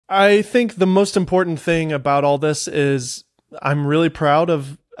I think the most important thing about all this is I'm really proud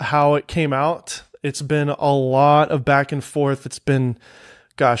of how it came out. It's been a lot of back and forth. It's been,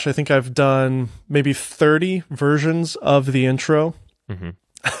 gosh, I think I've done maybe 30 versions of the intro.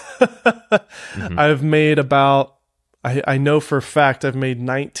 I've made about, I know for a fact I've made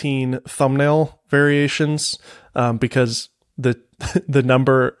 19 thumbnail variations because the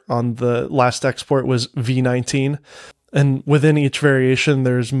number on the last export was V19. And within each variation,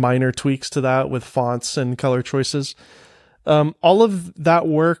 there's minor tweaks to that with fonts and color choices. All of that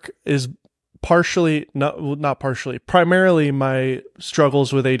work is primarily my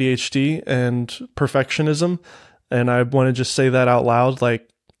struggles with ADHD and perfectionism. And I want to just say that out loud. Like,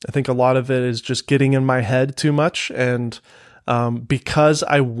 I think a lot of it is just getting in my head too much. And because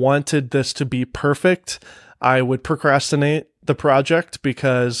I wanted this to be perfect, I would procrastinate the project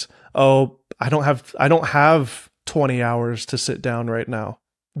because, I don't have 20 hours to sit down right now,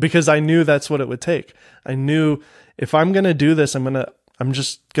 because I knew that's what it would take. I knew if I'm going to do this, I'm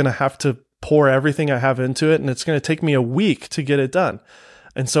just going to have to pour everything I have into it, and it's going to take me a week to get it done.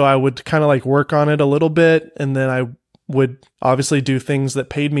 And so I would kind of like work on it a little bit, and then I would obviously do things that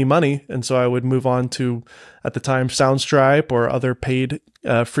paid me money. And so I would move on to, at the time, Soundstripe or other paid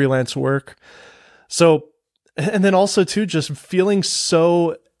freelance work. So, and then also too, just feeling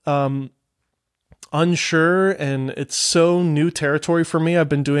so unsure, and it's so new territory for me. I've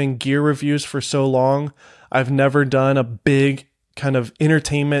been doing gear reviews for so long. I've never done a big kind of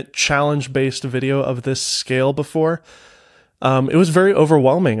entertainment challenge-based video of this scale before. It was very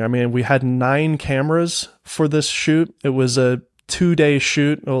overwhelming. I mean, we had 9 cameras for this shoot. It was a 2-day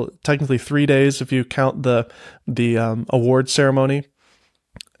shoot. Well, technically 3 days if you count the award ceremony,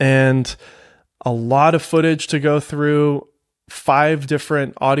 and a lot of footage to go through. 5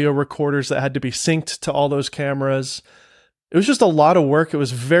 different audio recorders that had to be synced to all those cameras. It was just a lot of work. It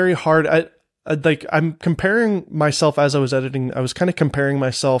was very hard. I'm comparing myself as I was editing. I was kind of comparing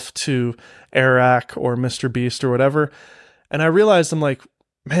myself to Eric or Mr. Beast or whatever. And I realized, I'm like,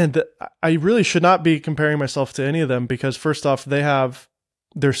 man, I really should not be comparing myself to any of them, because first off,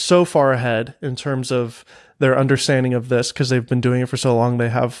 they're so far ahead in terms of their understanding of this, because they've been doing it for so long. They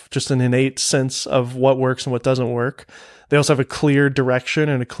have just an innate sense of what works and what doesn't work. They also have a clear direction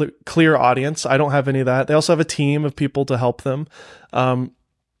and a clear audience. I don't have any of that. They also have a team of people to help them.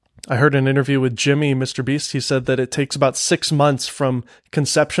 I heard an interview with Jimmy, Mr. Beast. He said that it takes about 6 months from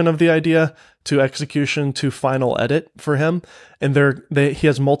conception of the idea to execution to final edit for him. And he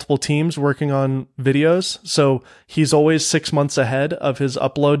has multiple teams working on videos. So he's always 6 months ahead of his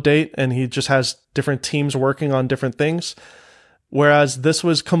upload date, and he just has different teams working on different things. Whereas this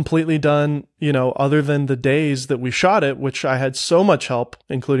was completely done, other than the days that we shot it, which I had so much help,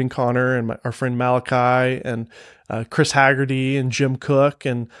 including Connor and our friend Malachi and Chris Haggerty and Jim Cook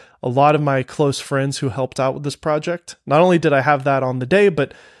and a lot of my close friends who helped out with this project. Not only did I have that on the day,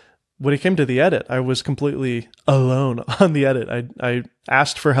 but when it came to the edit, I was completely alone on the edit. I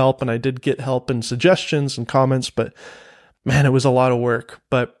asked for help, and I did get help and suggestions and comments, but man, it was a lot of work.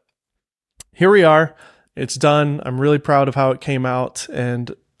 But here we are. It's done. I'm really proud of how it came out.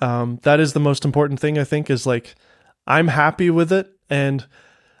 And that is the most important thing, I think, is like, I'm happy with it. And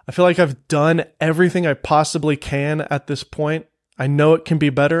I feel like I've done everything I possibly can at this point. I know it can be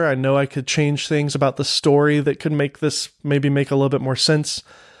better. I know I could change things about the story that could make this maybe make a little bit more sense.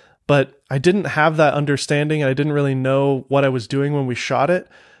 But I didn't have that understanding. I didn't really know what I was doing when we shot it.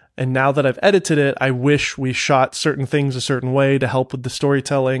 And now that I've edited it, I wish we shot certain things a certain way to help with the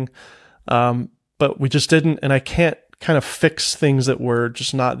storytelling. But we just didn't, and I can't kind of fix things that were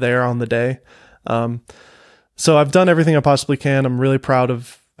just not there on the day. So I've done everything I possibly can. I'm really proud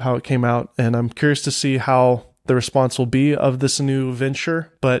of how it came out, and I'm curious to see how the response will be of this new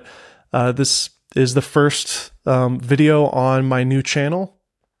venture. But this is the first video on my new channel,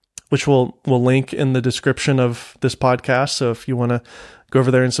 which we'll link in the description of this podcast. So if you want to go over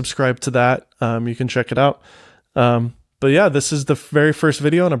there and subscribe to that, you can check it out. But yeah, this is the very first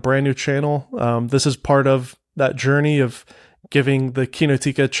video on a brand new channel. This is part of that journey of giving the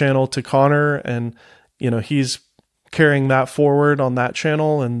Kinotika channel to Connor, and he's carrying that forward on that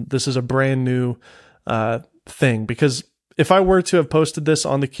channel. And this is a brand new thing, because if I were to have posted this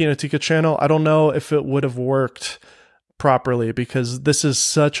on the Kinotika channel, I don't know if it would have worked properly, because this is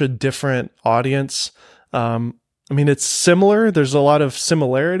such a different audience. I mean, it's similar. There's a lot of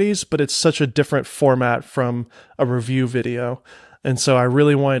similarities, but it's such a different format from a review video. And so I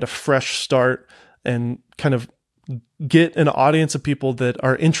really wanted a fresh start and kind of get an audience of people that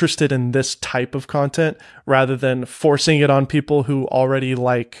are interested in this type of content, rather than forcing it on people who already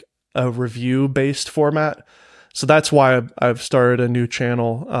like a review-based format. So that's why I've started a new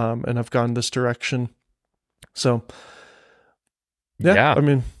channel, and I've gone this direction. So yeah. I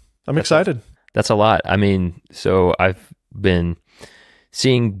mean, I'm excited. That's a lot. I mean, so I've been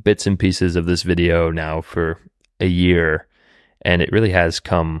seeing bits and pieces of this video now for a year, and it really has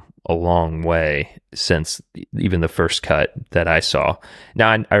come a long way since even the first cut that I saw.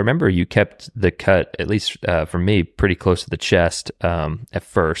 Now, I remember you kept the cut, at least for me, pretty close to the chest at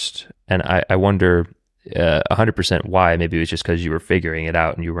first, and I wonder 100% why. Maybe it was just because you were figuring it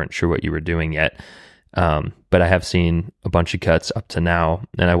out and you weren't sure what you were doing yet. But I have seen a bunch of cuts up to now,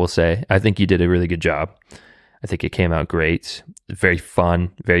 and I will say, I think you did a really good job. I think it came out great. Very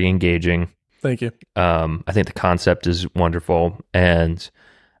fun, very engaging. Thank you. I think the concept is wonderful, and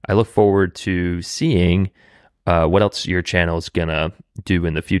I look forward to seeing what else your channel is gonna do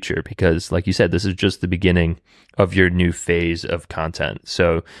in the future, because like you said, this is just the beginning of your new phase of content.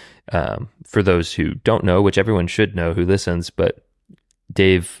 So for those who don't know, which everyone should know who listens, but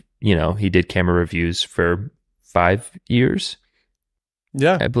Dave, you know, he did camera reviews for 5 years.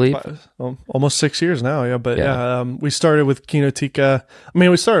 Yeah, I believe almost 6 years now. Yeah, but we started with Kinotika. I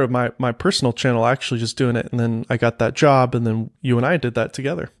mean, we started with my personal channel, actually just doing it, and then I got that job, and then you and I did that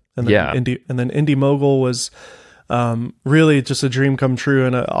together. And then Indie Mogul was really just a dream come true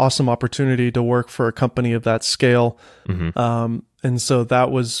and an awesome opportunity to work for a company of that scale. And so that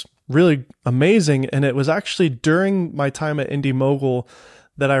was really amazing. And it was actually during my time at Indie Mogul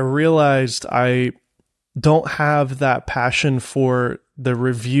that I realized I don't have that passion for the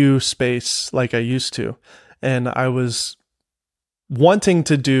review space like I used to. And I was wanting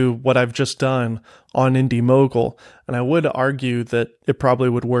to do what I've just done on Indie Mogul. And I would argue that it probably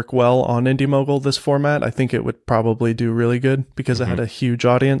would work well on Indie Mogul, this format. I think it would probably do really good because it had a huge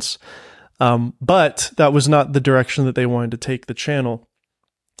audience. But that was not the direction that they wanted to take the channel.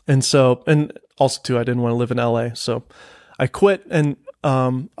 And so, and also too, I didn't want to live in LA. So I quit. And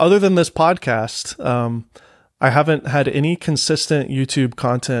other than this podcast, I haven't had any consistent YouTube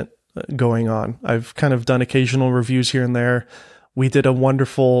content going on. I've kind of done occasional reviews here and there. We did a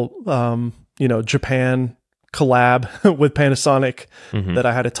wonderful, Japan collab with Panasonic that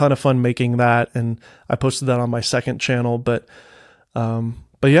I had a ton of fun making that, and I posted that on my second channel. But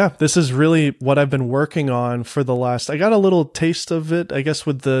yeah, this is really what I've been working on for the last. I got a little taste of it, I guess,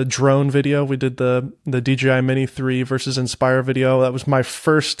 with the drone video. We did the DJI Mini 3 versus Inspire video. That was my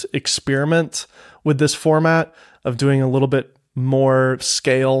first experiment with this format of doing a little bit more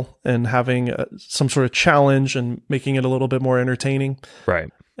scale and having some sort of challenge and making it a little bit more entertaining.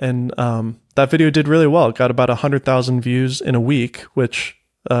 Right. And that video did really well. It got about 100,000 views in a week, which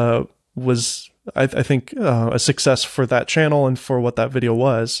was, I think, a success for that channel and for what that video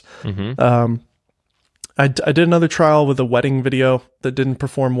was. I did another trial with a wedding video that didn't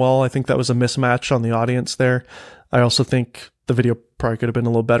perform well. I think that was a mismatch on the audience there. I also think the video probably could have been a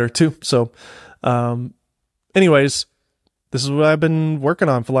little better too. So anyways, this is what I've been working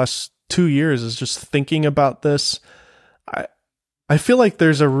on for the last 2 years, is just thinking about this. I feel like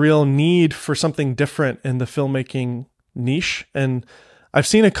there's a real need for something different in the filmmaking niche. And I've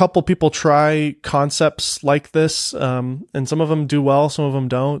seen a couple people try concepts like this, and some of them do well, some of them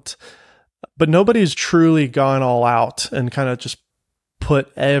don't. But nobody's truly gone all out and kind of just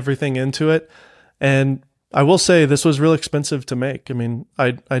put everything into it. And I will say this was real expensive to make. I mean,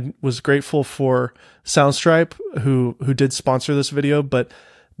 I was grateful for Soundstripe who did sponsor this video, but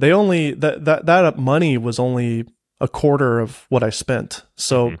they only that money was only a quarter of what I spent.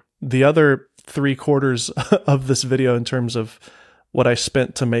 So the other 3/4 of this video in terms of what I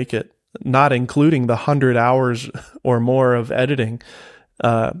spent to make it, not including the 100 hours or more of editing,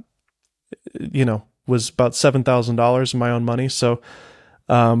 was about $7,000 in my own money. So,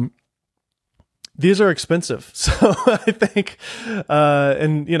 these are expensive. So I think,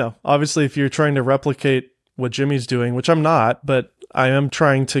 and obviously if you're trying to replicate what Jimmy's doing, which I'm not, but I am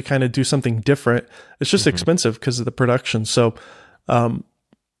trying to kind of do something different. It's just expensive because of the production. So,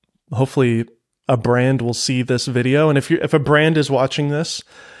 hopefully a brand will see this video. And if a brand is watching this,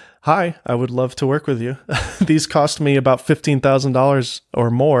 hi, I would love to work with you. These cost me about $15,000 or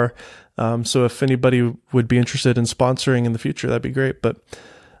more. So if anybody would be interested in sponsoring in the future, that'd be great. But,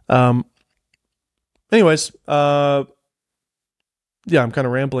 anyways, yeah, I'm kind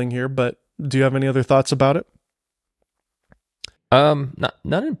of rambling here, but do you have any other thoughts about it?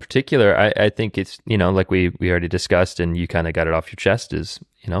 Not in particular. I think it's, like we already discussed, and you kind of got it off your chest, is,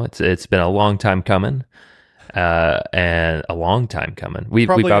 it's been a long time coming, and a long time coming. We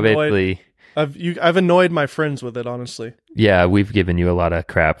probably I've annoyed my friends with it, honestly. Yeah, we've given you a lot of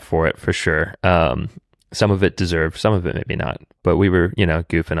crap for it, for sure. Some of it deserved, some of it maybe not, but we were,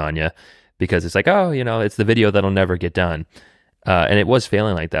 goofing on you. because it's like, oh, it's the video that'll never get done. And it was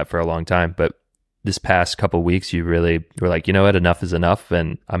failing like that for a long time. But this past couple weeks, you really were like, you know what, enough is enough,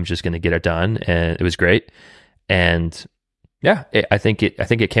 and I'm just going to get it done. And it was great. And yeah, I think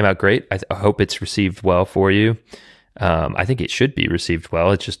it came out great. I hope it's received well for you. I think it should be received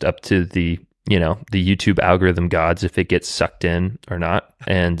well. It's just up to the YouTube algorithm gods if it gets sucked in or not.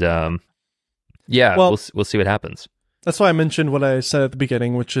 And yeah, Well, we'll see what happens. that's why I mentioned what I said at the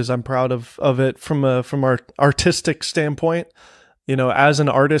beginning, which is I'm proud of it from our artistic standpoint. As an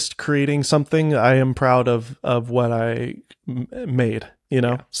artist creating something, I am proud of what I made.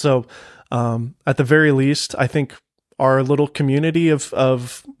 So at the very least, I think our little community of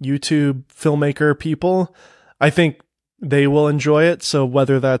YouTube filmmaker people, I think they will enjoy it. So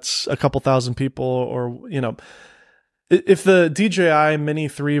whether that's a couple thousand people or if the DJI Mini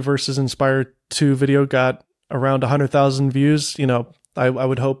 3 versus Inspire 2 video got around 100,000 views, I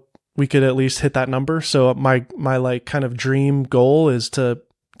would hope we could at least hit that number. So my like kind of dream goal is to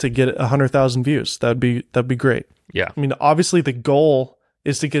get 100,000 views. That'd be great. Yeah. I mean, obviously the goal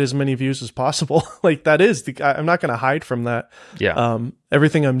is to get as many views as possible. Like that is I'm not going to hide from that. Yeah.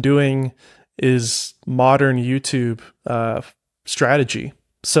 Everything I'm doing is modern YouTube strategy.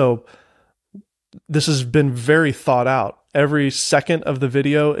 So this has been very thought out. Every second of the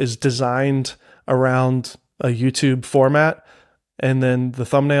video is designed around a YouTube format, and then the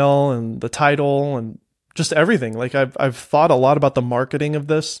thumbnail and the title and just everything. Like I've thought a lot about the marketing of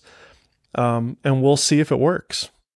this, and we'll see if it works.